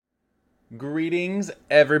Greetings,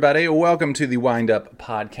 everybody. Welcome to the Wind Up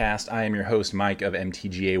Podcast. I am your host, Mike of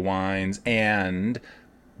MTGA Wines, and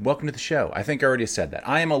welcome to the show. I think I already said that.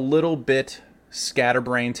 I am a little bit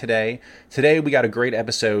scatterbrained today. Today, we got a great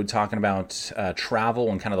episode talking about travel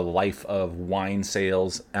and kind of the life of wine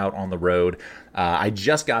sales out on the road. I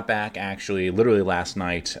just got back, actually, literally last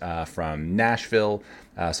night from Nashville,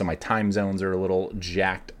 so my time zones are a little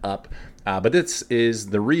jacked up. But this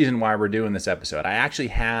is the reason why we're doing this episode. I actually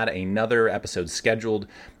had another episode scheduled.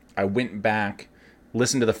 I went back,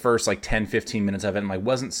 listened to the first 10-15 minutes of it, and I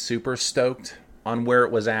wasn't super stoked on where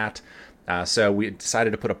it was at. So we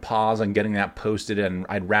decided to put a pause on getting that posted, and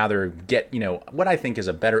I'd rather get, what I think is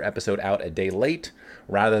a better episode out a day late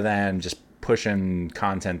rather than just pushing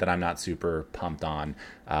content that I'm not super pumped on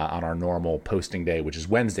our normal posting day, which is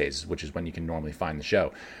Wednesdays, which is when you can normally find the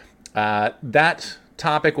show. That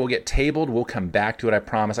topic will get tabled. We'll come back to it, I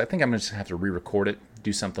promise. I think I'm going to just have to re-record it,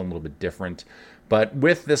 do something a little bit different. But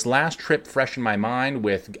with this last trip fresh in my mind,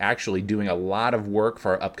 with actually doing a lot of work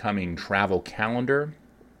for our upcoming travel calendar,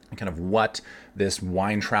 and kind of what this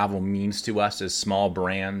wine travel means to us as small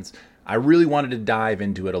brands, I really wanted to dive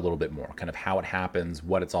into it a little bit more, kind of how it happens,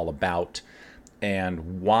 what it's all about,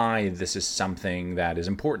 and why this is something that is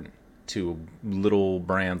important to little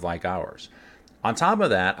brands like ours. On top of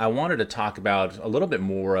that, I wanted to talk about a little bit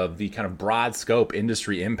more of the kind of broad scope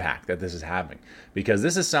industry impact that this is having, because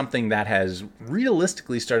this is something that has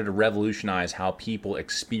realistically started to revolutionize how people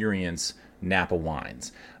experience Napa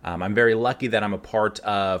wines. I'm very lucky that I'm a part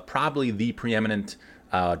of probably the preeminent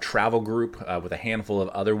travel group with a handful of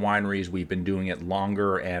other wineries. We've been doing it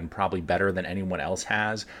longer and probably better than anyone else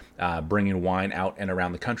has, bringing wine out and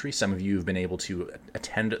around the country. Some of you have been able to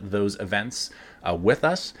attend those events with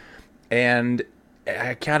us. And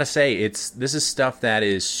I gotta say, this is stuff that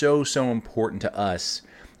is so important to us,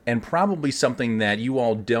 and probably something that you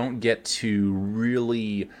all don't get to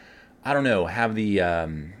really, have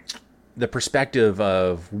the perspective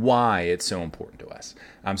of why it's so important to us.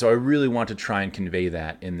 So I really want to try and convey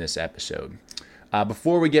that in this episode.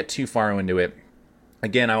 Before we get too far into it,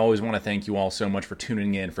 again, I always want to thank you all so much for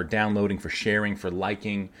tuning in, for downloading, for sharing, for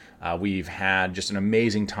liking. We've had just an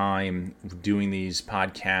amazing time doing these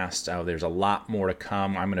podcasts. There's a lot more to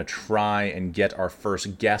come. I'm going to try and get our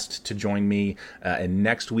first guest to join me in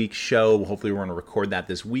next week's show. Hopefully, we're going to record that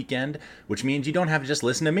this weekend, which means you don't have to just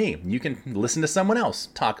listen to me. You can listen to someone else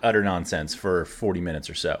talk utter nonsense for 40 minutes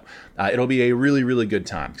or so. It'll be a really, really good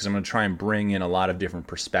time because I'm going to try and bring in a lot of different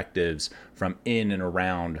perspectives from in and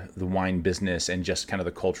around the wine business and just kind of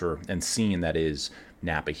the culture and scene that is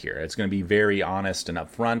Napa here. It's going to be very honest and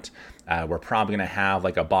upfront. We're probably going to have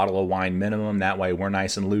a bottle of wine minimum. That way we're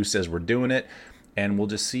nice and loose as we're doing it, and we'll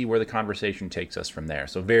just see where the conversation takes us from there.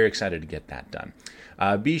 So very excited to get that done.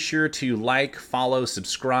 Be sure to like, follow,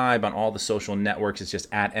 subscribe on all the social networks. It's just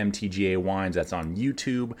at MTGA Wines. That's on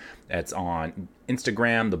YouTube. That's on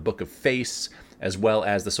Instagram, the Book of Face, as well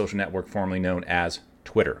as the social network formerly known as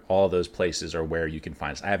Twitter. All of those places are where you can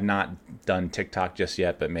find us. I have not done TikTok just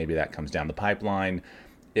yet, but maybe that comes down the pipeline.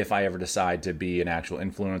 If I ever decide to be an actual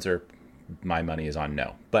influencer, my money is on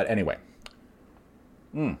no. But anyway,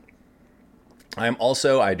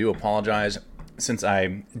 I do apologize, since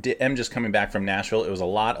I am just coming back from Nashville. It was a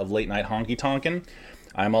lot of late night honky tonkin'.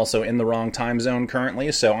 I'm also in the wrong time zone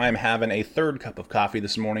currently, so I'm having a third cup of coffee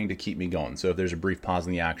this morning to keep me going. So if there's a brief pause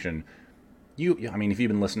in the action, if you've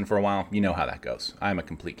been listening for a while, you know how that goes. I'm a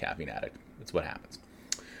complete caffeine addict. That's what happens.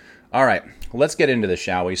 All right, let's get into this,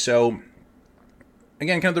 shall we? So,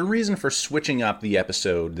 again, kind of the reason for switching up the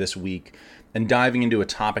episode this week and diving into a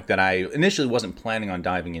topic that I initially wasn't planning on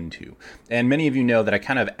diving into. And many of you know that I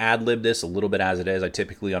kind of ad-lib this a little bit as it is. I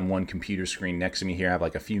typically, on one computer screen next to me here, have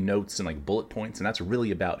a few notes and bullet points, and that's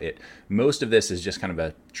really about it. Most of this is just kind of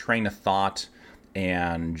a train of thought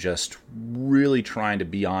and just really trying to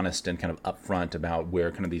be honest and kind of upfront about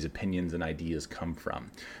where kind of these opinions and ideas come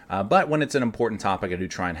from. But when it's an important topic, I do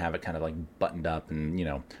try and have it kind of buttoned up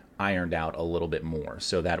and, ironed out a little bit more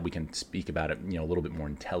so that we can speak about it, a little bit more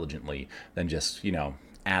intelligently than just,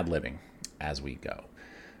 ad-libbing as we go.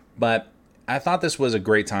 But I thought this was a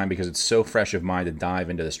great time because it's so fresh of mind to dive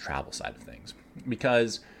into this travel side of things,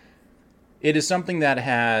 because it is something that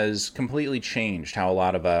has completely changed how a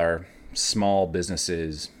lot of our small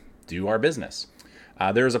businesses do our business.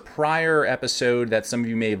 There was a prior episode that some of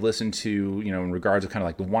you may have listened to, in regards to kind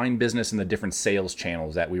of the wine business and the different sales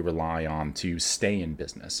channels that we rely on to stay in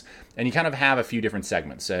business. And you kind of have a few different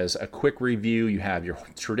segments. As a quick review, you have your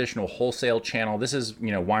traditional wholesale channel. This is,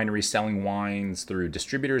 wineries selling wines through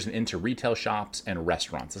distributors and into retail shops and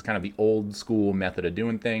restaurants. It's kind of the old school method of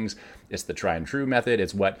doing things. It's the tried and true method.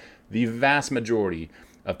 It's what the vast majority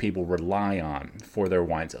of people rely on for their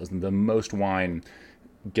wine sales. And the most wine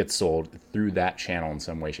gets sold through that channel in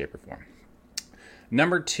some way, shape, or form.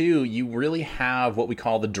 Number two, you really have what we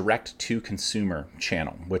call the direct-to-consumer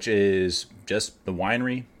channel, which is just the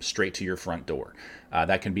winery straight to your front door.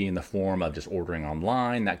 That can be in the form of just ordering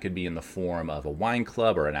online. That could be in the form of a wine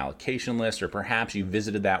club or an allocation list, or perhaps you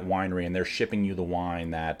visited that winery and they're shipping you the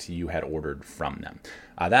wine that you had ordered from them.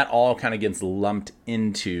 That all kind of gets lumped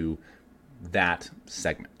into that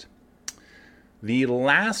segment. The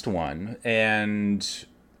last one, and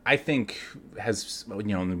I think has,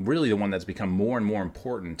 really the one that's become more and more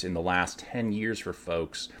important in the last 10 years for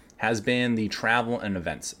folks, has been the travel and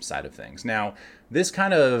events side of things. Now, this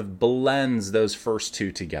kind of blends those first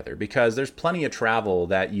two together because there's plenty of travel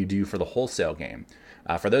that you do for the wholesale game.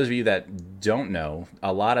 For those of you that don't know,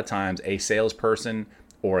 a lot of times a salesperson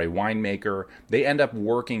or a winemaker, they end up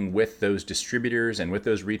working with those distributors and with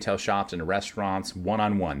those retail shops and restaurants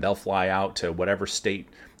one-on-one. They'll fly out to whatever state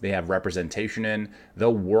they have representation in.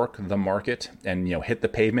 They'll work the market and hit the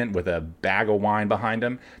pavement with a bag of wine behind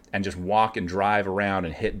them and just walk and drive around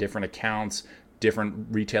and hit different accounts, different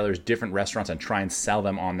retailers, different restaurants, and try and sell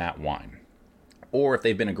them on that wine. Or if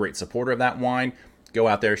they've been a great supporter of that wine, go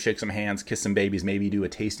out there, shake some hands, kiss some babies, maybe do a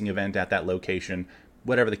tasting event at that location,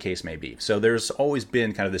 whatever the case may be. So there's always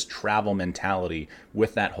been kind of this travel mentality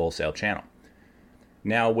with that wholesale channel.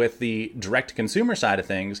 Now, with the direct-to-consumer side of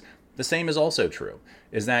things, the same is also true,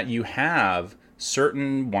 is that you have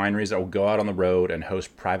certain wineries that will go out on the road and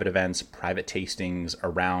host private events, private tastings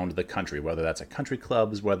around the country, whether that's at country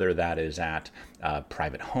clubs, whether that is at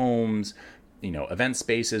private homes, event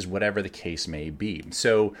spaces, whatever the case may be.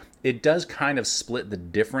 So it does kind of split the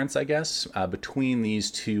difference, I guess, between these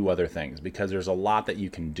two other things, because there's a lot that you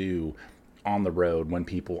can do on the road when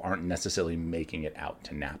people aren't necessarily making it out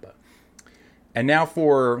to Napa. And now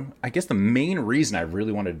for, I guess, the main reason I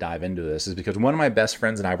really wanted to dive into this is because one of my best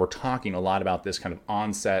friends and I were talking a lot about this kind of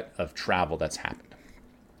onset of travel that's happened.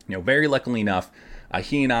 Very luckily enough,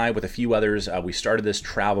 he and I, with a few others, we started this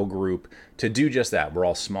travel group to do just that. We're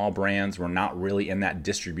all small brands. We're not really in that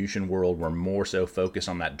distribution world. We're more so focused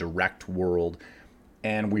on that direct world.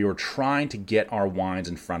 And we were trying to get our wines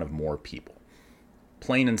in front of more people.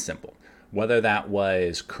 Plain and simple. Whether that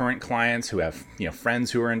was current clients who have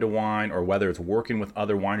friends who are into wine, or whether it's working with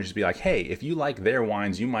other wineries to be like, hey, if you like their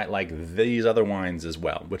wines, you might like these other wines as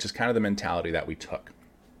well, which is kind of the mentality that we took.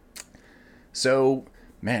 So,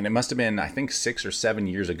 man, it must have been, I think, 6 or 7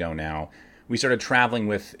 years ago now, we started traveling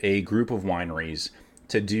with a group of wineries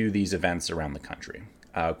to do these events around the country.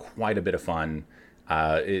 Quite a bit of fun.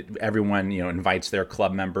 Everyone, invites their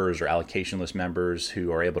club members or allocation list members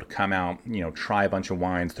who are able to come out, try a bunch of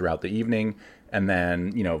wines throughout the evening. And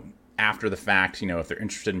then, after the fact, if they're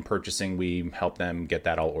interested in purchasing, we help them get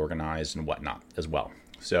that all organized and whatnot as well.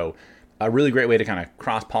 So a really great way to kind of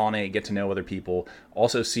cross-pollinate, get to know other people,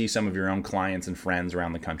 also see some of your own clients and friends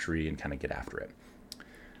around the country and kind of get after it.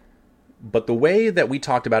 But the way that we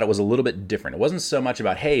talked about it was a little bit different. It wasn't so much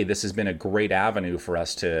about, hey, this has been a great avenue for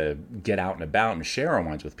us to get out and about and share our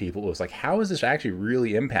wines with people. It was like, how is this actually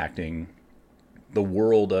really impacting the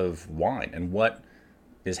world of wine and what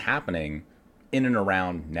is happening in and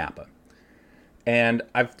around Napa? And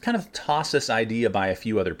I've kind of tossed this idea by a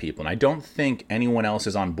few other people, and I don't think anyone else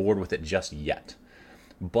is on board with it just yet.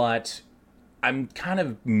 But I'm kind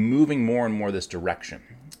of moving more and more this direction.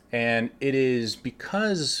 And it is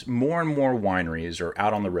because more and more wineries are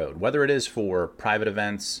out on the road, whether it is for private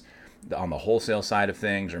events on the wholesale side of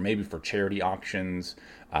things, or maybe for charity auctions,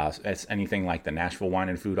 it's anything like the Nashville Wine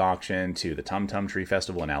and Food Auction, to the Tum Tum Tree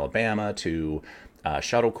Festival in Alabama, to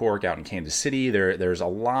Shuttle Cork out in Kansas City. There's a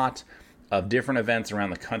lot of different events around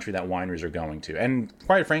the country that wineries are going to. And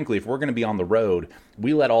quite frankly, if we're going to be on the road,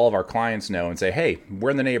 we let all of our clients know and say, hey,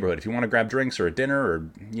 we're in the neighborhood. If you want to grab drinks or a dinner or,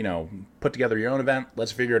 put together your own event,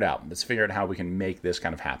 let's figure it out. Let's figure out how we can make this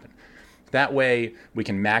kind of happen. That way we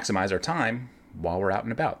can maximize our time while we're out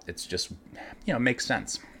and about. It's just, makes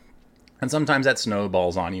sense. And sometimes that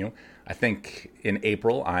snowballs on you. I think in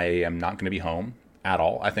April, I am not going to be home at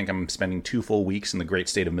all. I think I'm spending 2 full weeks in the great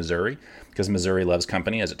state of Missouri, because Missouri loves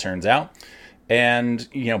company, as it turns out, and,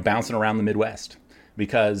 bouncing around the Midwest,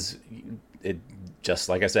 because it just,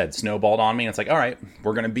 like I said, snowballed on me. And it's like, all right,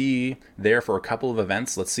 we're going to be there for a couple of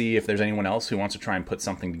events. Let's see if there's anyone else who wants to try and put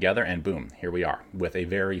something together. And boom, here we are with a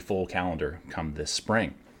very full calendar come this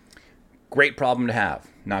spring. Great problem to have.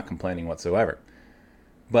 Not complaining whatsoever.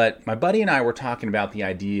 But my buddy and I were talking about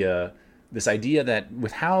this idea that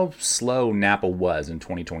with how slow Napa was in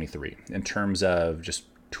 2023 in terms of just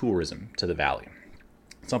tourism to the valley,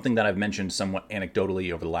 something that I've mentioned somewhat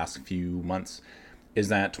anecdotally over the last few months, is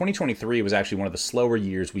that 2023 was actually one of the slower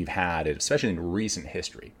years we've had, especially in recent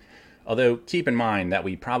history. Although keep in mind that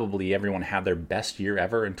everyone had their best year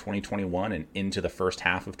ever in 2021 and into the first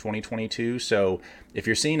half of 2022. So if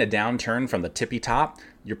you're seeing a downturn from the tippy top,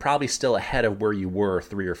 you're probably still ahead of where you were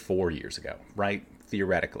 3 or 4 years ago, right?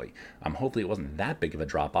 Theoretically. Hopefully it wasn't that big of a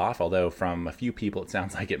drop off, although from a few people it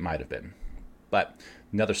sounds like it might have been. But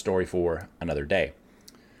another story for another day.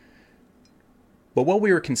 But what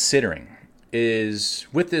we were considering is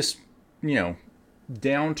with this,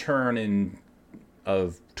 downturn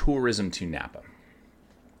of tourism to Napa,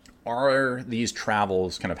 are these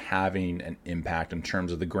travels kind of having an impact in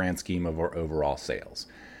terms of the grand scheme of our overall sales?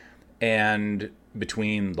 And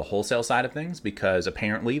between the wholesale side of things, because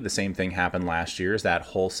apparently the same thing happened last year, is that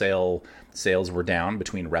wholesale sales were down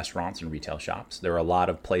between restaurants and retail shops. There are a lot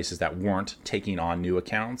of places that weren't taking on new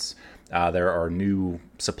accounts. There are new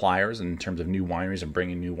suppliers in terms of new wineries and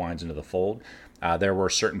bringing new wines into the fold. There were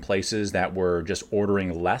certain places that were just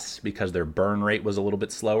ordering less because their burn rate was a little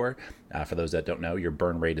bit slower. For those that don't know, your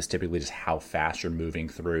burn rate is typically just how fast you're moving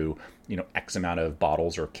through, X amount of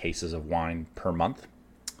bottles or cases of wine per month.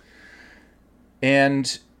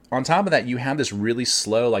 And on top of that, you have this really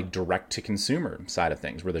slow, direct-to-consumer side of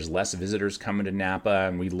things where there's less visitors coming to Napa,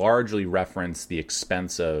 and we largely reference the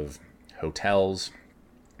expense of hotels,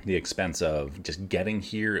 the expense of just getting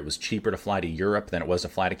here. It was cheaper to fly to Europe than it was to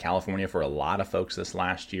fly to California for a lot of folks this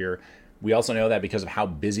last year. We also know that because of how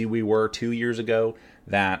busy we were 2 years ago,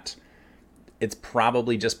 that it's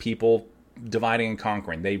probably just people dividing and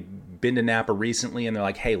conquering. They've been to Napa recently and they're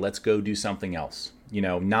like, hey, let's go do something else.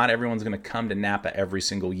 Not everyone's going to come to Napa every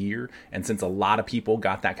single year. And since a lot of people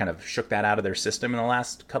got that, kind of shook that out of their system in the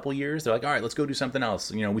last couple of years, they're like, all right, let's go do something else.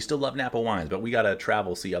 We still love Napa wines, but we got to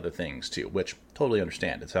travel, see other things too, which totally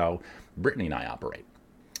understand. It's how Brittany and I operate.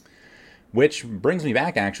 Which brings me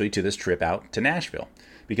back actually to this trip out to Nashville,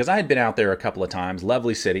 because I had been out there a couple of times.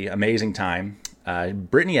 Lovely city, amazing time.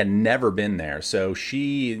 Brittany had never been there. So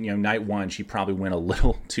she, night one, she probably went a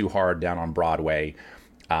little too hard down on Broadway.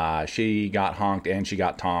 She got honked and she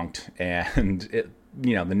got tonked, and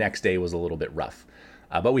the next day was a little bit rough.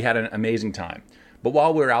 But we had an amazing time. But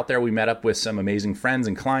while we were out there, we met up with some amazing friends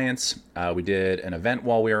and clients. We did an event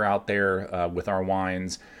while we were out there with our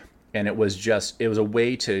wines, and it was a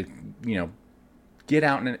way to, get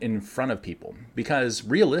out in front of people, because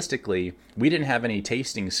realistically, we didn't have any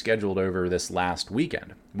tastings scheduled over this last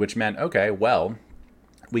weekend, which meant, okay, well,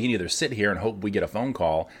 we can either sit here and hope we get a phone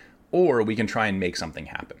call, or we can try and make something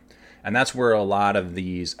happen. And that's where a lot of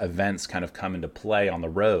these events kind of come into play on the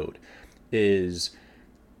road, is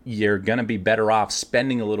you're going to be better off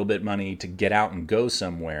spending a little bit of money to get out and go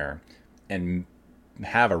somewhere and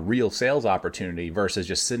have a real sales opportunity versus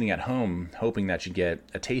just sitting at home hoping that you get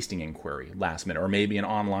a tasting inquiry last minute, or maybe an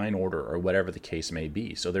online order, or whatever the case may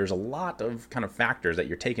be. So there's a lot of kind of factors that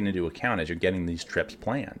you're taking into account as you're getting these trips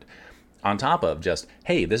planned. On top of just,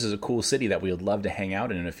 hey, this is a cool city that we would love to hang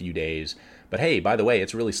out in a few days. But hey, by the way,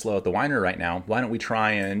 it's really slow at the winery right now. Why don't we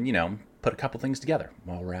try and, put a couple things together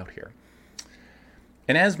while we're out here?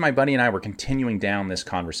 And as my buddy and I were continuing down this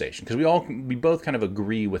conversation, because we both kind of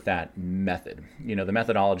agree with that method, the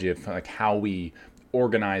methodology of how we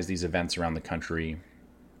organize these events around the country,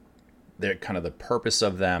 they're kind of the purpose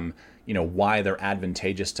of them, why they're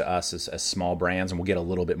advantageous to us as small brands, and we'll get a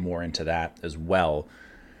little bit more into that as well.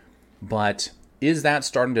 But is that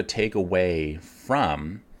starting to take away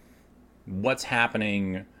from what's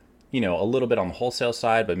happening, a little bit on the wholesale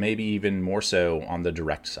side, but maybe even more so on the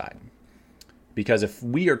direct side? Because if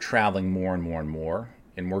we are traveling more and more and more,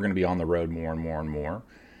 and we're going to be on the road more and more and more,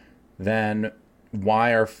 then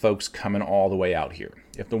why are folks coming all the way out here?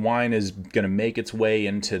 If the wine is going to make its way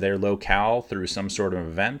into their locale through some sort of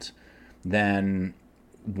event, then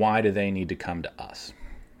why do they need to come to us?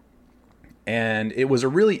 And it was a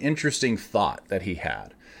really interesting thought that he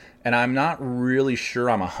had. And I'm not really sure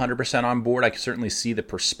I'm 100% on board. I can certainly see the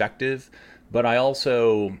perspective, but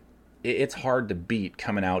it's hard to beat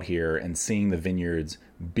coming out here and seeing the vineyards,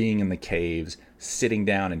 being in the caves, sitting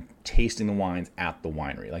down and tasting the wines at the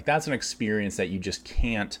winery. That's an experience that you just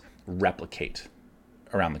can't replicate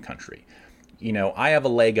around the country. I have a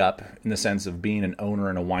leg up in the sense of being an owner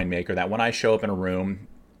and a winemaker, that when I show up in a room,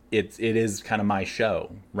 it is kind of my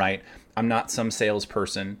show, right? I'm not some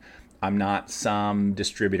salesperson. I'm not some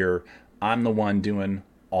distributor. I'm the one doing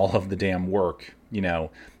all of the damn work.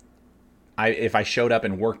 If I showed up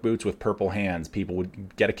in work boots with purple hands, people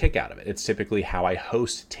would get a kick out of it. It's typically how I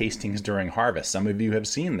host tastings during harvest. Some of you have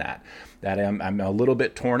seen that I'm a little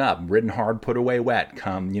bit torn up, ridden hard, put away wet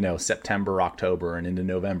come, September, October, and into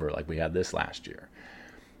November, like we had this last year.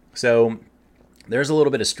 So there's a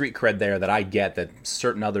little bit of street cred there that I get that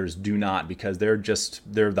certain others do not, because they're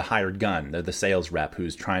the hired gun. They're the sales rep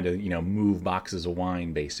who's trying to, move boxes of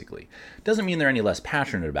wine, basically. Doesn't mean they're any less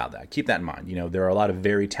passionate about that. Keep that in mind. There are a lot of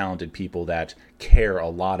very talented people that care a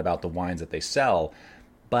lot about the wines that they sell,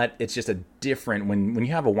 but it's just a different, when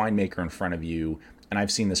you have a winemaker in front of you, and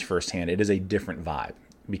I've seen this firsthand, it is a different vibe,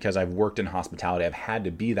 because I've worked in hospitality. I've had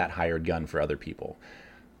to be that hired gun for other people.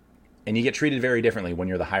 And you get treated very differently when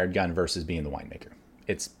you're the hired gun versus being the winemaker.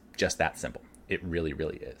 It's just that simple. It really,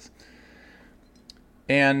 really is.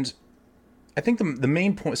 And I think the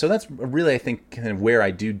main point, so that's really, I think, kind of where I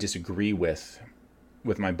do disagree with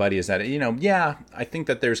my buddy, is that, I think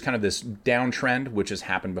that there's kind of this downtrend, which has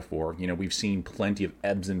happened before. We've seen plenty of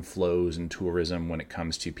ebbs and flows in tourism when it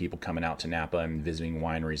comes to people coming out to Napa and visiting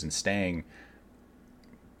wineries and staying.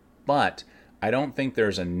 But I don't think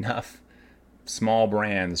there's enough small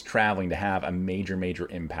brands traveling to have a major, major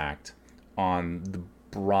impact on the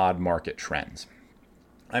broad market trends.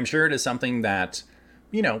 I'm sure it is something that,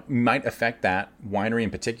 might affect that winery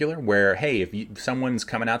in particular, where, hey, if someone's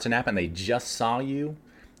coming out to Napa and they just saw you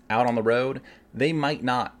out on the road, they might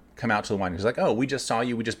not come out to the winery. It's like, oh, we just saw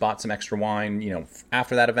you, we just bought some extra wine,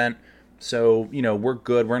 after that event. So, we're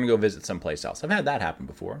good. We're going to go visit someplace else. I've had that happen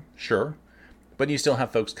before, sure. But you still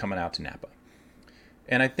have folks coming out to Napa.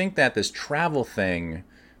 And I think that this travel thing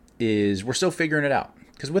we're still figuring it out.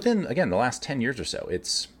 Because within, again, the last 10 years or so,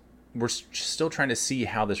 we're still trying to see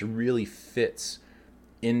how this really fits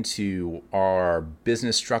into our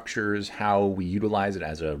business structures, how we utilize it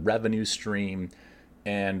as a revenue stream,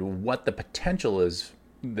 and what the potential is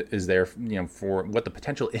there, for what the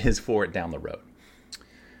potential is for it down the road.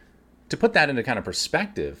 To put that into kind of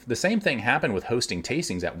perspective, the same thing happened with hosting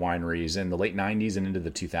tastings at wineries in the late 90s and into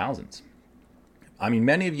the 2000s. I mean,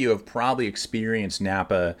 many of you have probably experienced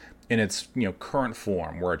Napa in its current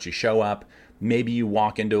form, where you show up, maybe you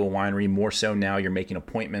walk into a winery. More so now, you're making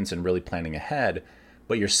appointments and really planning ahead,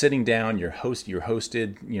 but you're sitting down, you're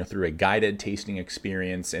hosted through a guided tasting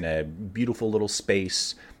experience in a beautiful little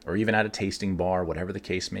space, or even at a tasting bar, whatever the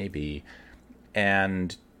case may be,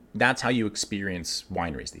 and that's how you experience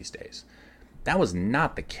wineries these days. That was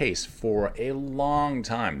not the case for a long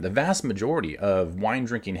time. The vast majority of wine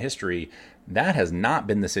drinking history, that has not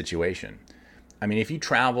been the situation. I mean, if you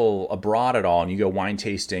travel abroad at all and you go wine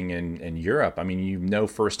tasting in Europe, I mean,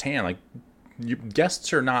 firsthand, like, your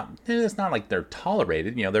guests are not, it's not like they're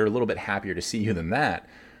tolerated. They're a little bit happier to see you than that.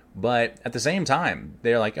 But at the same time,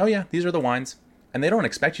 they're like, oh yeah, these are the wines. And they don't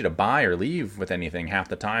expect you to buy or leave with anything half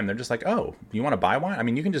the time. They're just like, oh, you want to buy wine? I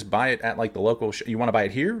mean, you can just buy it at like the local, you want to buy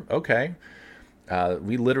it here? Okay.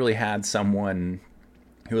 We literally had someone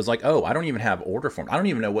who was like, oh, I don't even have order form. I don't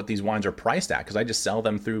even know what these wines are priced at, because I just sell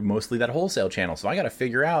them through mostly that wholesale channel. So I got to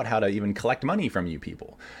figure out how to even collect money from you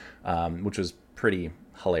people, which was pretty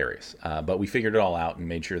hilarious. But we figured it all out and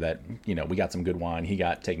made sure that, we got some good wine. He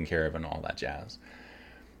got taken care of and all that jazz.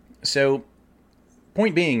 So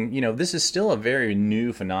point being, this is still a very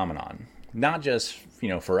new phenomenon, not just,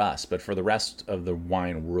 for us, but for the rest of the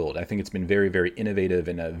wine world. I think it's been very, very innovative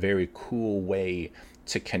and a very cool way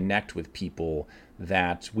to connect with people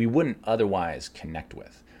that we wouldn't otherwise connect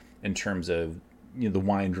with, in terms of the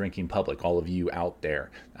wine drinking public, all of you out there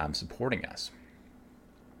supporting us.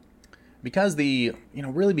 Because the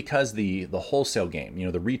wholesale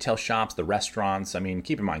game, the retail shops, the restaurants, I mean,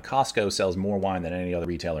 keep in mind, Costco sells more wine than any other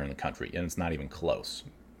retailer in the country, and it's not even close.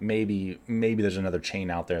 Maybe there's another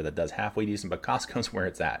chain out there that does halfway decent, but Costco's where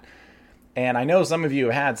it's at. And I know some of you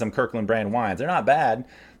have had some Kirkland brand wines. They're not bad.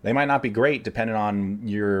 They might not be great depending on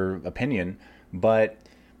your opinion, but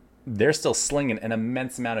they're still slinging an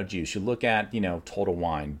immense amount of juice. You look at, Total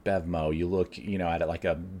Wine, Bevmo. You look, at it like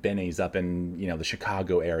a Benny's up in, the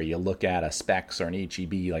Chicago area. You look at a Specs or an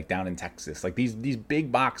HEB like down in Texas. Like these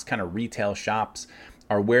big box kind of retail shops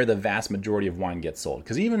are where the vast majority of wine gets sold.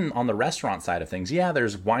 Because even on the restaurant side of things,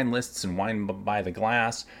 there's wine lists and wine by the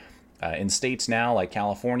glass. In states now like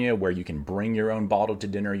California, where you can bring your own bottle to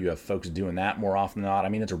dinner, you have folks doing that more often than not. I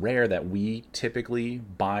mean, it's rare that we typically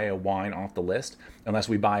buy a wine off the list, unless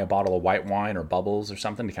we buy a bottle of white wine or bubbles or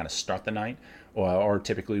something to kind of start the night, or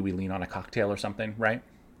typically we lean on a cocktail or something, right?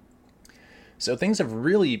 So things have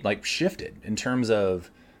really shifted in terms of,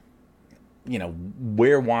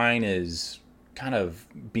 where wine is kind of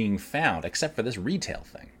being found, except for this retail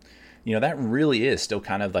thing. That really is still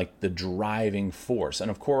kind of like the driving force. And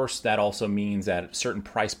of course, that also means that certain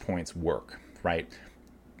price points work, right?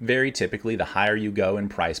 Very typically, the higher you go in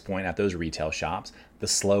price point at those retail shops, the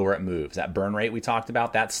slower it moves. That burn rate we talked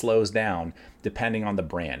about, that slows down depending on the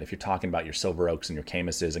brand. If you're talking about your Silver Oaks and your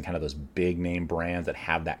Camases and kind of those big name brands that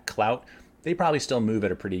have that clout, they probably still move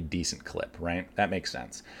at a pretty decent clip, right? That makes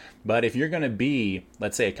sense. But if you're going to be,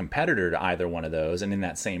 let's say, a competitor to either one of those and in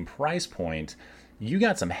that same price point, you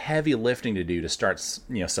got some heavy lifting to do to start,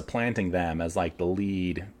 supplanting them as like the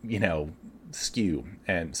lead, SKU.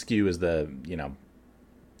 And SKU is the,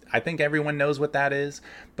 I think everyone knows what that is,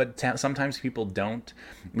 but sometimes people don't.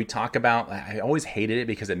 We talk about, I always hated it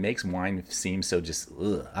because it makes wine seem so just,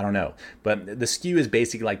 I don't know. But the SKU is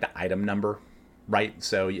basically like the item number, right?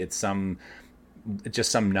 So it's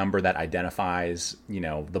just some number that identifies,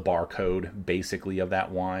 the barcode basically of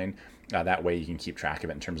that wine. That way you can keep track of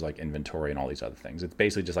it in terms of like inventory and all these other things. It's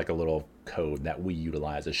basically just like a little code that we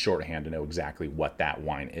utilize as shorthand to know exactly what that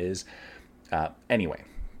wine is. Anyway,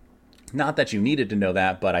 not that you needed to know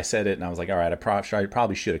that, but I said it and I was like, all right, I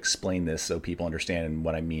probably should explain this so people understand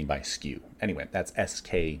what I mean by SKU. Anyway, that's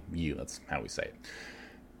SKU. That's how we say it.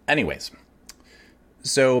 Anyways,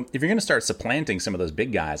 so if you're going to start supplanting some of those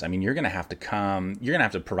big guys, I mean, you're going to have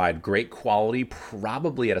to provide great quality,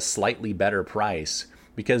 probably at a slightly better price,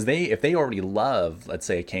 because if they already love, let's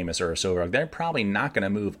say, a Caymus or a Silver Oak, they're probably not going to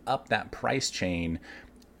move up that price chain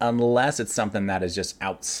unless it's something that is just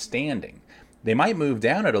outstanding. They might move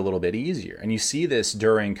down it a little bit easier. And you see this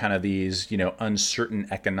during kind of these, uncertain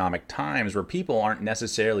economic times where people aren't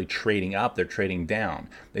necessarily trading up, they're trading down.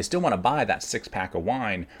 They still want to buy that 6-pack of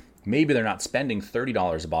wine. Maybe they're not spending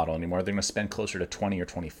 $30 a bottle anymore. They're going to spend closer to 20 or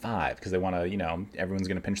 25 because they want to, everyone's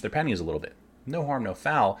going to pinch their pennies a little bit. No harm, no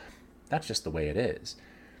foul. That's just the way it is.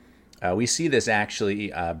 We see this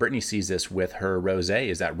actually, Brittany sees this with her rosé,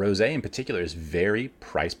 is that rosé in particular is very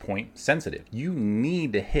price point sensitive. You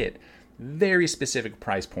need to hit very specific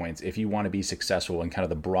price points if you want to be successful in kind of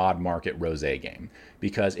the broad market rosé game,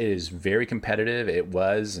 because it is very competitive. It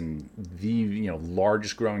was and the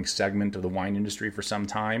largest growing segment of the wine industry for some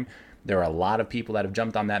time. There are a lot of people that have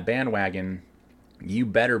jumped on that bandwagon. You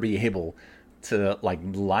better be able to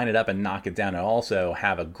line it up and knock it down, and also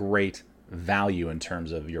have a great value in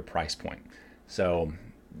terms of your price point. So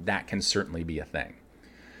that can certainly be a thing.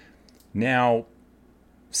 Now,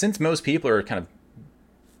 since most people are kind of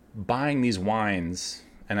buying these wines,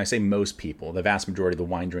 and I say most people, the vast majority of the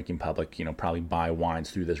wine drinking public, probably buy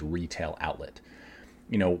wines through this retail outlet.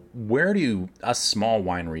 Where do us small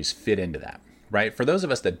wineries fit into that, right? For those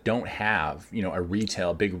of us that don't have,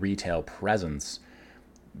 a big retail presence,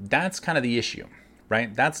 that's kind of the issue,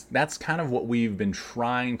 right? That's kind of what we've been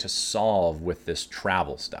trying to solve with this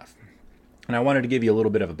travel stuff. And I wanted to give you a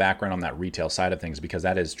little bit of a background on that retail side of things, because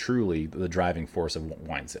that is truly the driving force of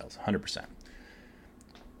wine sales, 100%.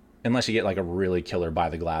 Unless you get like a really killer by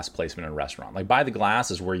the glass placement in a restaurant. Like by the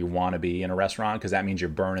glass is where you want to be in a restaurant, because that means you're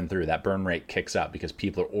burning through. That burn rate kicks up because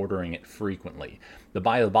people are ordering it frequently. The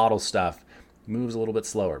by the bottle stuff moves a little bit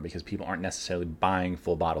slower because people aren't necessarily buying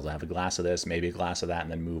full bottles. I have a glass of this, maybe a glass of that,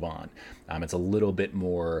 and then move on. It's a little bit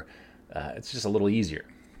more, it's just a little easier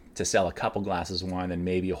to sell a couple glasses of wine than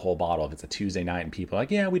maybe a whole bottle if it's a Tuesday night and people are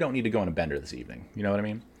like, yeah, we don't need to go on a bender this evening. You know what I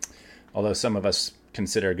mean? Although some of us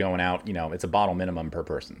consider going out, it's a bottle minimum per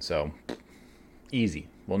person. So easy.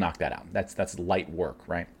 We'll knock that out. That's light work,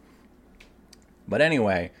 right? But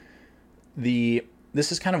anyway,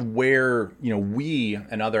 this is kind of where, we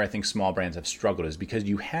and other, I think, small brands have struggled, is because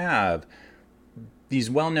you have these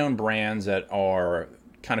well-known brands that are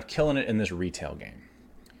kind of killing it in this retail game.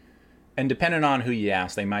 And depending on who you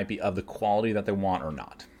ask, they might be of the quality that they want or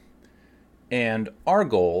not. And our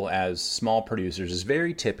goal as small producers is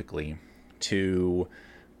very typically to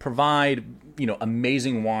provide,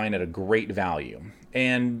 amazing wine at a great value.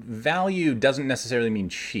 And value doesn't necessarily mean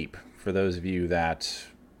cheap, for those of you that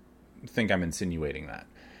think I'm insinuating that.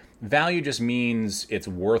 Value just means it's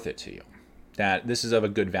worth it to you. That this is of a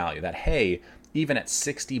good value. That, hey, even at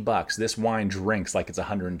 $60, this wine drinks like it's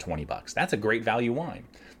 $120. That's a great value wine.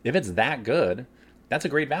 If it's that good, that's a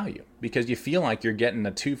great value, because you feel like you're getting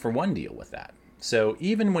a 2-for-1 deal with that. So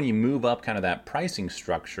even when you move up kind of that pricing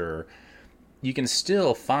structure, you can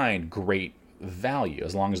still find great value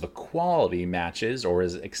as long as the quality matches or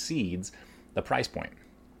exceeds the price point.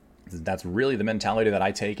 That's really the mentality that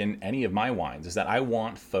I take in any of my wines, is that I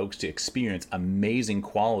want folks to experience amazing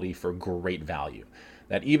quality for great value.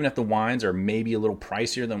 That even if the wines are maybe a little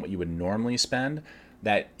pricier than what you would normally spend,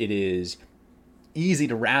 that it is easy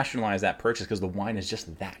to rationalize that purchase because the wine is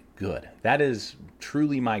just that good. That is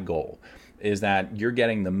truly my goal, is that you're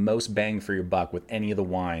getting the most bang for your buck with any of the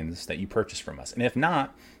wines that you purchase from us. And if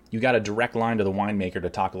not, you got a direct line to the winemaker to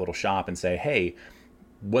talk a little shop and say, hey,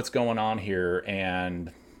 what's going on here,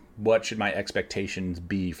 and what should my expectations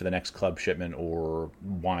be for the next club shipment or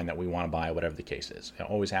wine that we want to buy, whatever the case is. I'm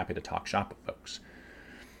always happy to talk shop with folks.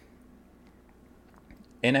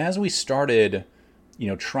 And as we started,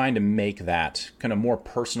 trying to make that kind of more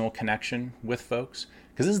personal connection with folks.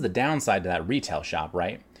 Because this is the downside to that retail shop,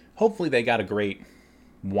 right? Hopefully they got a great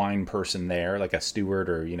wine person there, like a steward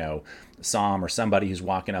or, som or somebody who's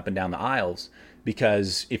walking up and down the aisles.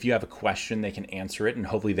 Because if you have a question, they can answer it, and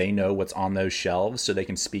hopefully they know what's on those shelves so they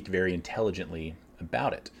can speak very intelligently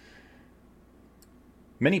about it.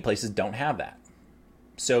 Many places don't have that.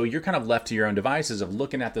 So you're kind of left to your own devices of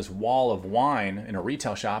looking at this wall of wine in a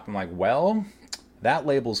retail shop and like, well, that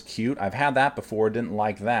label's cute. I've had that before. Didn't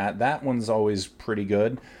like that. That one's always pretty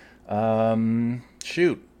good.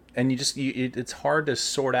 Shoot. And it's hard to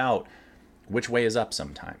sort out which way is up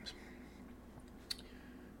sometimes.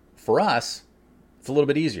 For us, it's a little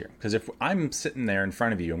bit easier because if I'm sitting there in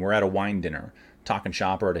front of you and we're at a wine dinner, talking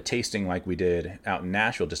shop, or at a tasting like we did out in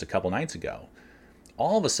Nashville just a couple nights ago,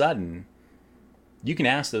 all of a sudden, you can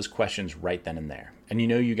ask those questions right then and there. And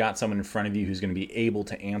you got someone in front of you who's going to be able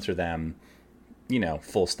to answer them,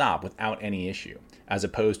 full stop without any issue, as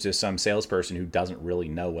opposed to some salesperson who doesn't really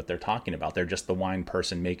know what they're talking about. They're just the wine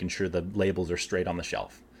person making sure the labels are straight on the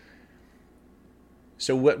shelf.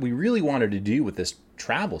 So what we really wanted to do with this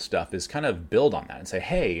travel stuff is kind of build on that and say,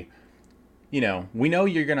 hey, we know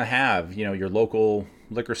you're going to have, your local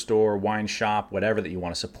liquor store, wine shop, whatever that you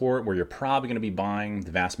want to support, where you're probably going to be buying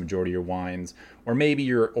the vast majority of your wines, or maybe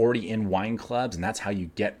you're already in wine clubs and that's how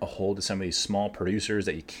you get a hold of some of these small producers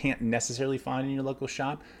that you can't necessarily find in your local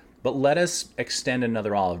shop. But let us extend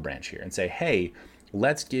another olive branch here and say, hey,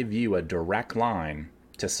 let's give you a direct line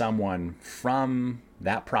to someone from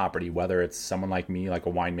that property, whether it's someone like me, like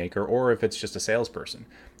a winemaker, or if it's just a salesperson.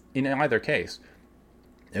 In either case,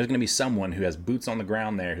 there's going to be someone who has boots on the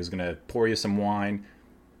ground there who's going to pour you some wine.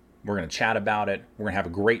 We're going to chat about it. We're going to have a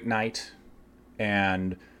great night.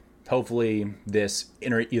 And hopefully this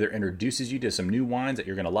either introduces you to some new wines that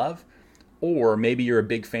you're going to love, or maybe you're a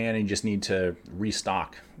big fan and you just need to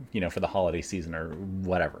restock, for the holiday season or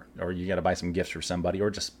whatever. Or you got to buy some gifts for somebody or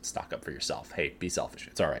just stock up for yourself. Hey, be selfish.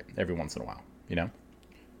 It's all right every once in a while,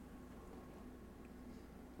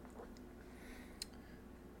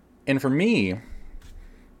 And for me,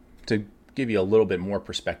 to give you a little bit more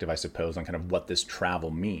perspective, I suppose, on kind of what this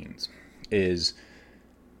travel means, is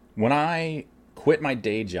when I quit my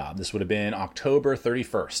day job, this would have been October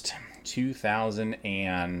 31st,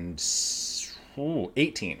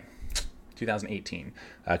 2018.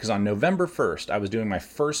 Because on November 1st, I was doing my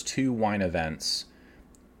first 2 wine events.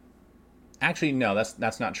 Actually, no,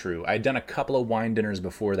 that's not true. I'd done a couple of wine dinners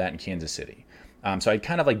before that in Kansas City. So I'd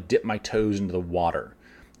kind of like dipped my toes into the water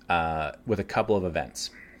with a couple of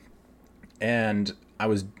events. And I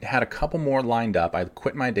had a couple more lined up. I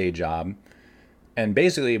quit my day job and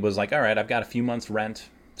basically it was like, all right, I've got a few months rent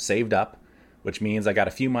saved up, which means I got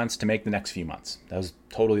a few months to make the next few months. That was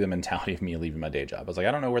totally the mentality of me leaving my day job. I was like,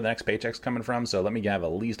 I don't know where the next paycheck's coming from, so let me have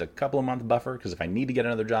at least a couple of month buffer, because if I need to get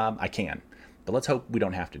another job, I can. But let's hope we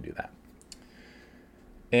don't have to do that.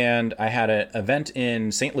 And I had an event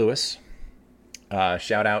in St. Louis.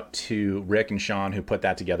 Shout out to Rick and Sean who put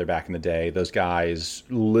that together back in the day. Those guys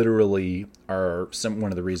literally are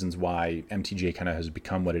one of the reasons why MTGA kind of has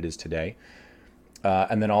become what it is today.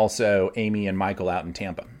 And then also Amy and Michael out in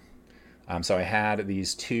Tampa. So I had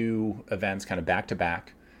these 2 events kind of back to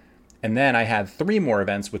back. And then I had 3 more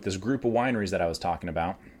events with this group of wineries that I was talking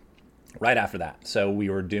about right after that. So we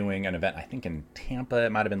were doing an event, I think in Tampa.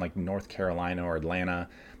 It might have been like North Carolina or Atlanta,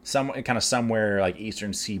 somewhere like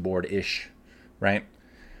Eastern Seaboard-ish. Right.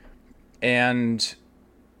 And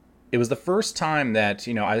it was the first time that,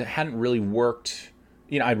 I hadn't really worked,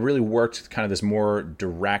 I'd really worked kind of this more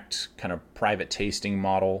direct kind of private tasting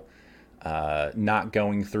model, not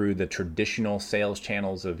going through the traditional sales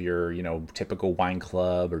channels of your, typical wine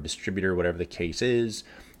club or distributor, whatever the case is.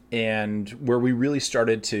 And where we really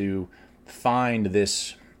started to find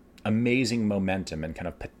this amazing momentum and kind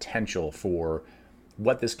of potential for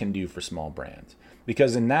what this can do for small brands.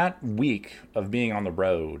 Because in that week of being on the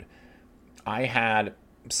road, I had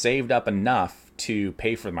saved up enough to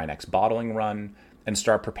pay for my next bottling run and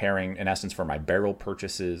start preparing, in essence, for my barrel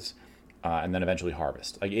purchases and then eventually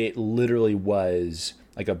harvest. Like, it literally was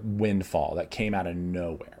like a windfall that came out of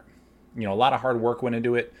nowhere. A lot of hard work went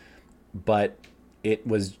into it, but it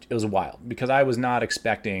was wild because I was not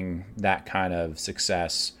expecting that kind of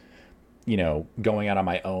success, going out on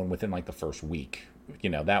my own within like the first week.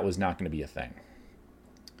 That was not going to be a thing.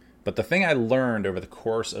 But the thing I learned over the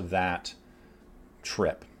course of that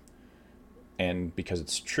trip, and because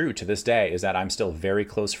it's true to this day, is that I'm still very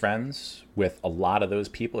close friends with a lot of those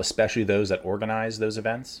people, especially those that organize those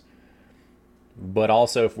events, but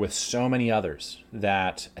also with so many others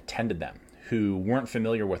that attended them who weren't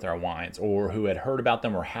familiar with our wines or who had heard about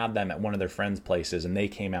them or had them at one of their friends' places, and they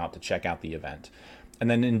came out to check out the event. And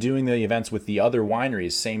then in doing the events with the other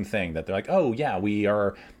wineries, same thing, that they're like, oh yeah, we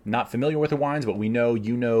are not familiar with the wines, but we know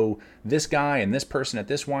you know this guy and this person at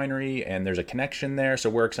this winery, and there's a connection there, so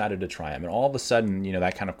we're excited to try them. And all of a sudden,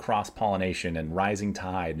 that kind of cross-pollination and rising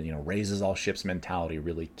tide, raises all ships mentality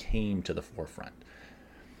really came to the forefront.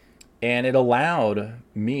 And it allowed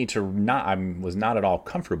me to I was not at all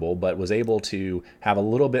comfortable, but was able to have a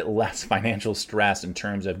little bit less financial stress in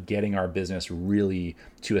terms of getting our business really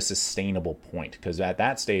to a sustainable point. Because at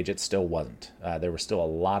that stage, it still wasn't. There was still a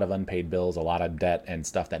lot of unpaid bills, a lot of debt and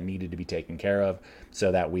stuff that needed to be taken care of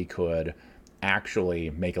so that we could actually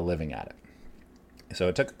make a living at it. So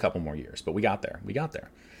it took a couple more years, but we got there.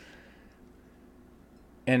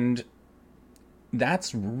 And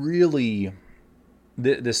that's really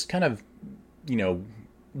this kind of,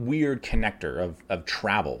 weird connector of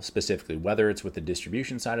travel specifically, whether it's with the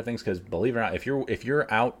distribution side of things, because believe it or not, if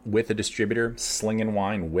you're out with a distributor slinging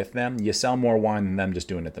wine with them, you sell more wine than them just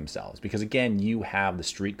doing it themselves. Because again, you have the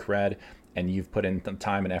street cred and you've put in some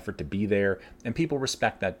time and effort to be there, and people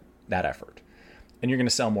respect that effort, and you're going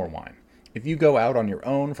to sell more wine. If you go out on your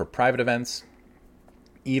own for private events,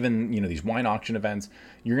 even these wine auction events,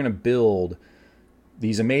 you're going to build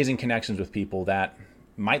these amazing connections with people that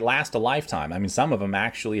might last a lifetime. I mean, some of them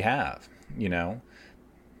actually have, even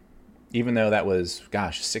though that was,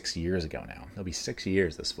 6 years ago now. It'll be 6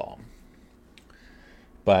 years this fall.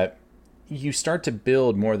 But you start to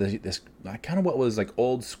build more this kind of what was like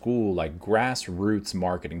old school, like grassroots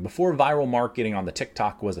marketing before viral marketing on the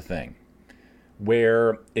TikTok was a thing,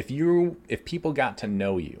 where if people got to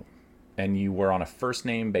know you and you were on a first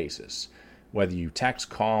name basis, whether you text,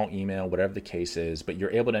 call, email, whatever the case is, but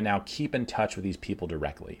you're able to now keep in touch with these people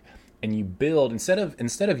directly. And you build, instead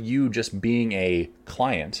of you just being a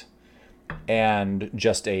client and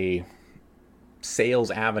just a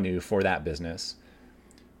sales avenue for that business,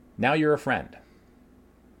 now you're a friend.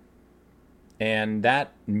 And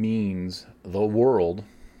that means the world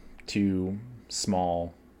to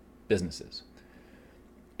small businesses.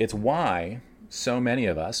 It's why so many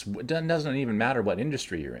of us, it doesn't even matter what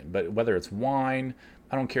industry you're in, but whether it's wine,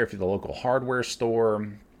 I don't care if you're the local hardware store,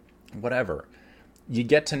 whatever, you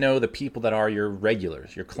get to know the people that are your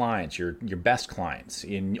regulars, your clients, your best clients.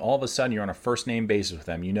 And all of a sudden you're on a first name basis with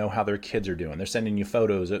them. You know how their kids are doing. They're sending you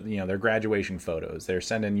photos, their graduation photos. They're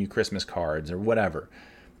sending you Christmas cards or whatever.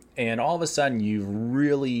 And all of a sudden you've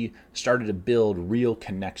really started to build real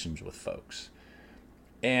connections with folks.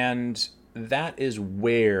 And that is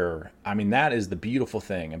that is the beautiful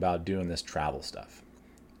thing about doing this travel stuff.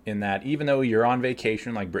 In that, even though you're on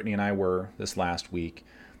vacation, like Brittany and I were this last week,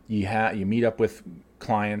 you meet up with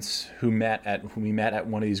clients who we met at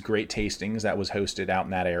one of these great tastings that was hosted out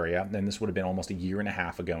in that area. And this would have been almost a year and a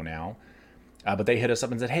half ago now. But they hit us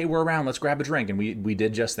up and said, hey, we're around, let's grab a drink. And we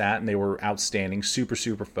did just that. And they were outstanding, super,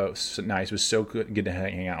 super folks. Nice. It was so good to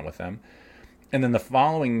hang out with them. And then the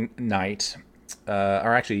following night,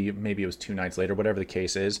 or actually maybe it was 2 nights later, whatever the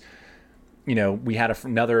case is, we had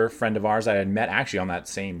another friend of ours that I had met actually on that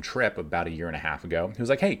same trip about a year and a half ago. He was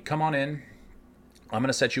like, hey, come on in. I'm going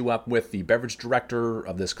to set you up with the beverage director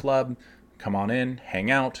of this club. Come on in, hang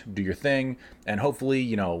out, do your thing, and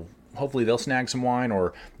hopefully they'll snag some wine,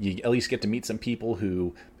 or you at least get to meet some people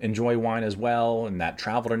who enjoy wine as well, and that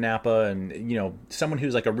travel to Napa, and someone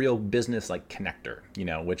who's like a real business like connector,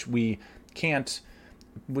 which we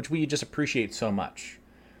just appreciate so much,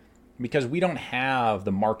 because we don't have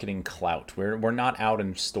the marketing clout. We're not out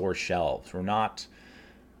in store shelves. We're not,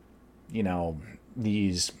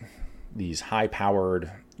 these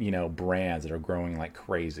high-powered, brands that are growing like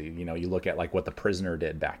crazy. You look at like what The Prisoner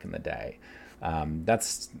did back in the day.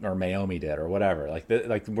 Or Mayomi did, or whatever. Like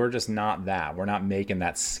we're just not that. We're not making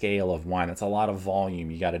that scale of wine. That's a lot of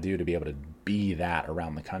volume you got to do to be able to be that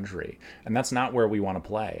around the country. And that's not where we want to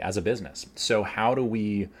play as a business. So how do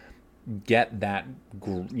we get that,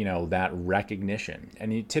 that recognition?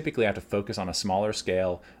 And you typically have to focus on a smaller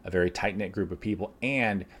scale, a very tight-knit group of people,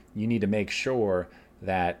 and you need to make sure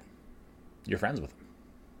that you're friends with them,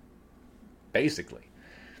 basically.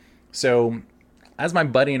 So as my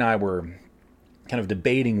buddy and I were kind of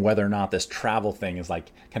debating whether or not this travel thing is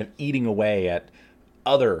like kind of eating away at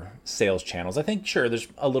other sales channels, I think, sure, there's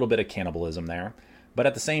a little bit of cannibalism there. But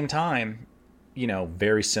at the same time,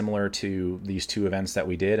 very similar to these 2 events that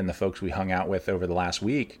we did and the folks we hung out with over the last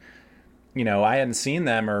week, I hadn't seen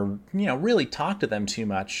them or, really talked to them too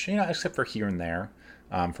much, except for here and there.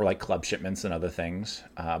 For like club shipments and other things.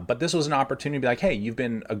 But this was an opportunity to be like, hey, you've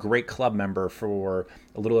been a great club member for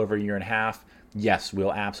a little over a year and a half. yes,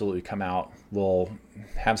 we'll absolutely come out. We'll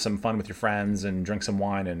have some fun with your friends and drink some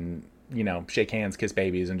wine and, shake hands, kiss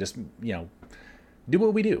babies, and just, do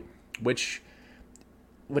what we do, which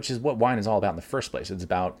is what wine is all about in the first place. It's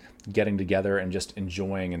about getting together and just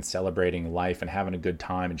enjoying and celebrating life and having a good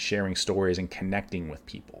time and sharing stories and connecting with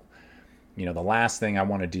people. The last thing I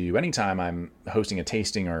want to do anytime I'm hosting a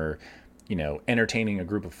tasting or, entertaining a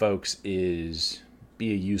group of folks is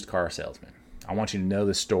be a used car salesman. I want you to know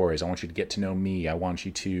the stories. I want you to get to know me. I want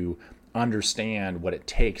you to understand what it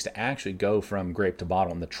takes to actually go from grape to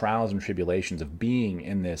bottle and the trials and tribulations of being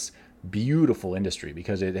in this beautiful industry,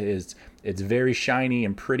 because it's very shiny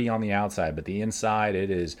and pretty on the outside, but the inside it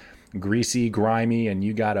is greasy, grimy, and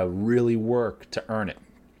you got to really work to earn it.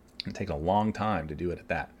 It takes a long time to do it at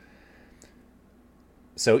that.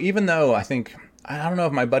 So even though I don't know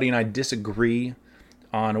if my buddy and I disagree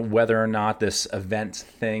on whether or not this event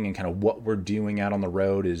thing and kind of what we're doing out on the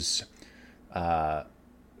road is,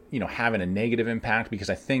 having a negative impact, because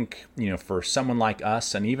I think, for someone like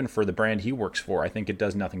us and even for the brand he works for, I think it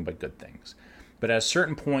does nothing but good things. But at a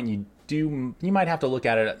certain point, you might have to look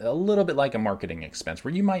at it a little bit like a marketing expense,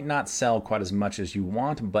 where you might not sell quite as much as you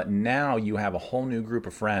want, but now you have a whole new group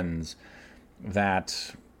of friends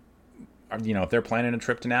that, if they're planning a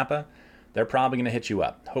trip to Napa, they're probably going to hit you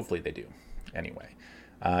up. Hopefully they do. Anyway,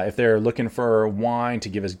 if they're looking for wine to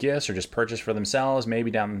give as gifts or just purchase for themselves, maybe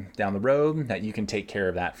down the road, that you can take care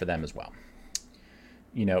of that for them as well.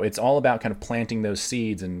 It's all about kind of planting those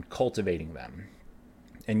seeds and cultivating them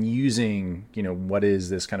and using, what is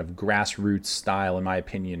this kind of grassroots style, in my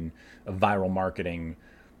opinion, of viral marketing,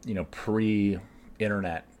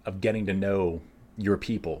 pre-internet, of getting to know your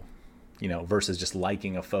people, versus just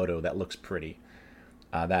liking a photo that looks pretty.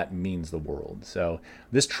 That means the world. So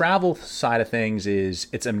this travel side of things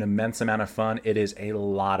it's an immense amount of fun. It is a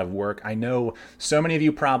lot of work. I know so many of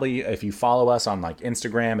you probably, if you follow us on like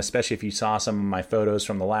Instagram, especially if you saw some of my photos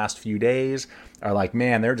from the last few days, are like,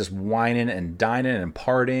 man, they're just whining and dining and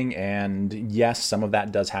partying. And yes, some of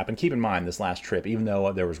that does happen. Keep in mind, this last trip, even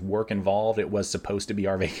though there was work involved, it was supposed to be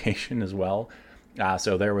our vacation as well.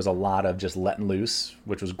 So there was a lot of just letting loose,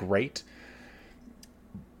 which was great.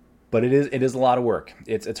 But it is a lot of work.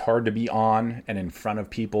 It's hard to be on and in front of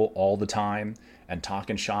people all the time and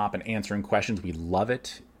talking shop and answering questions. We love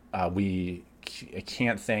it. We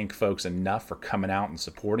can't thank folks enough for coming out and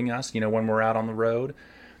supporting us, when we're out on the road.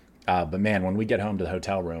 But man, when we get home to the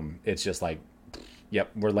hotel room, it's just like, yep,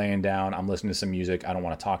 we're laying down. I'm listening to some music. I don't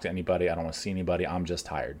want to talk to anybody. I don't want to see anybody. I'm just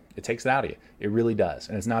tired. It takes it out of you. It really does.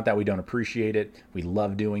 And it's not that we don't appreciate it. We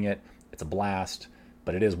love doing it. It's a blast.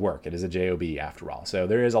 But it is work. It is a job after all. So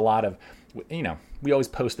there is a lot of, we always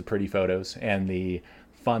post the pretty photos and the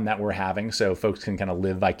fun that we're having so folks can kind of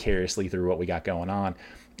live vicariously through what we got going on,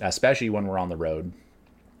 especially when we're on the road.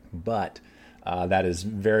 But that is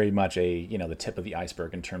very much the tip of the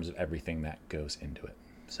iceberg in terms of everything that goes into it.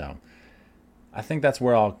 So I think that's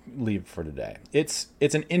where I'll leave for today. It's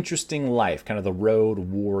an interesting life, kind of the road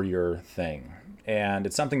warrior thing. And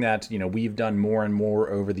it's something that, we've done more and more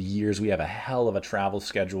over the years. We have a hell of a travel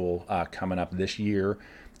schedule coming up this year.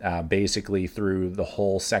 Basically through the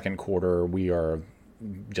whole second quarter, we are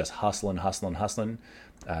just hustling.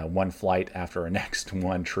 One flight after the next,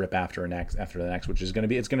 one trip after the next, which is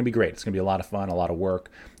it's going to be great. It's going to be a lot of fun, a lot of work.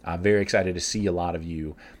 Very excited to see a lot of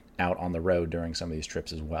you out on the road during some of these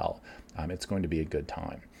trips as well. It's going to be a good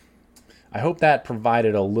time. I hope that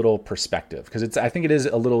provided a little perspective, because I think it is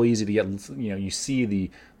a little easy to get, you see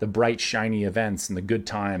the bright, shiny events and the good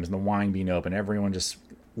times and the wine being open, everyone just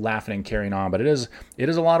laughing and carrying on. But it is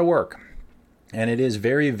a lot of work, and it is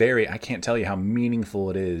very, very, I can't tell you how meaningful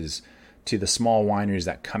it is to the small wineries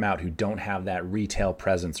that come out who don't have that retail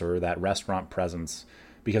presence or that restaurant presence,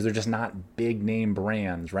 because they're just not big name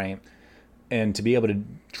brands, right? And to be able to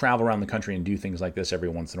travel around the country and do things like this every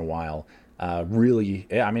once in a while, really,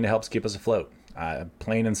 it helps keep us afloat,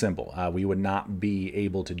 plain and simple. We would not be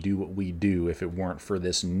able to do what we do if it weren't for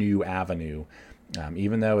this new avenue,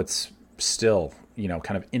 even though it's still,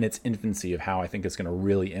 kind of in its infancy of how I think it's going to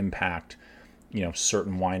really impact,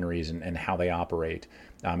 certain wineries and how they operate.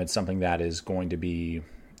 It's something that is going to be,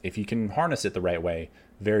 if you can harness it the right way,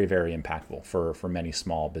 very, very impactful for many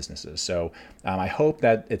small businesses. So I hope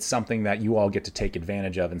that it's something that you all get to take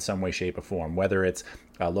advantage of in some way, shape, or form, whether it's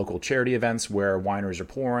local charity events where wineries are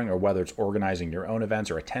pouring, or whether it's organizing your own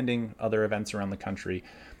events or attending other events around the country.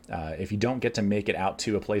 If you don't get to make it out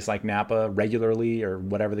to a place like Napa regularly or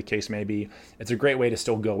whatever the case may be, it's a great way to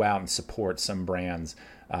still go out and support some brands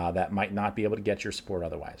that might not be able to get your support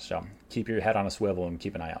otherwise. So keep your head on a swivel and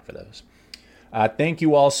keep an eye out for those. Thank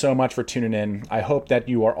you all so much for tuning in. I hope that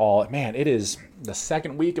you are all, man, it is the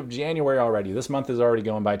second week of January already. This month is already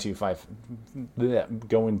going by too fast.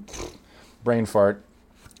 Going brain fart.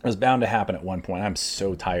 It was bound to happen at one point. I'm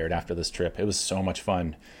so tired after this trip. It was so much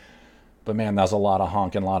fun. But man, that was a lot of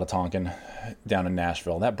honking, a lot of tonking down in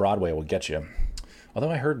Nashville. That Broadway will get you. Although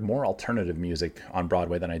I heard more alternative music on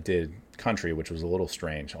Broadway than I did country, which was a little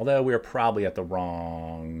strange. Although we were probably at the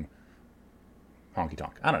wrong honky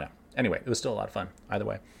tonk. I don't know. Anyway, it was still a lot of fun either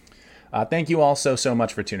way. Thank you all so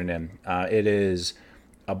much for tuning in. It is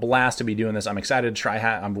a blast to be doing this. I'm excited to try.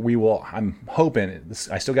 I'm hoping.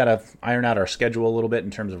 I still got to iron out our schedule a little bit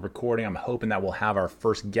in terms of recording. I'm hoping that we'll have our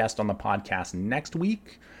first guest on the podcast next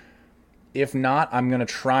week. If not, I'm going to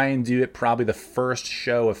try and do it probably the first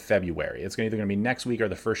show of February. It's either going to be next week or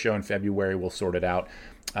the first show in February. We'll sort it out.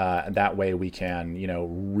 That way we can,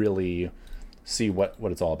 really see what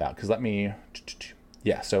it's all about. Because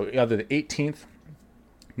so either the 18th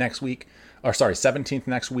next week, 17th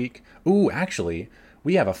next week. Ooh, actually,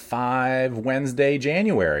 we have a 5 Wednesday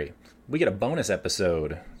January. We get a bonus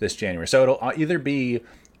episode this January. So it'll either be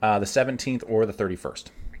the 17th or the 31st.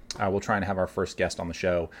 We'll try and have our first guest on the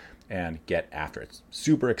show and get after it.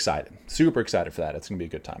 Super excited for that. It's going to be a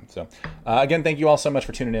good time. So again, thank you all so much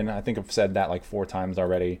for tuning in. I think I've said that like 4 times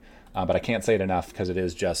already, but I can't say it enough because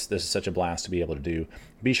this is such a blast to be able to do.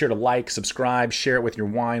 Be sure to like, subscribe, share it with your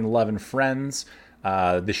wine-loving friends.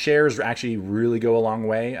 The shares actually really go a long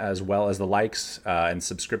way, as well as the likes and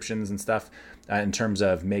subscriptions and stuff in terms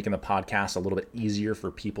of making the podcast a little bit easier for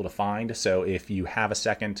people to find. So if you have a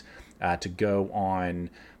second to go on,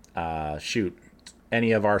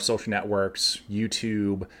 any of our social networks,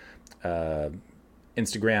 YouTube,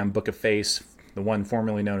 Instagram, Book of Face, the one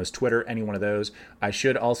formerly known as Twitter, any one of those. I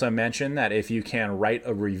should also mention that if you can write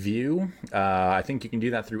a review, I think you can do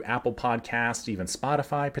that through Apple Podcasts, even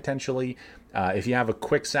Spotify potentially. If you have a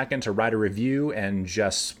quick second to write a review and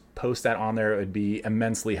just post that on there, it would be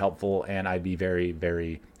immensely helpful, and I'd be very,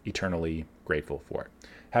 very eternally grateful for it.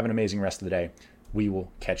 Have an amazing rest of the day. We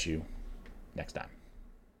will catch you next time.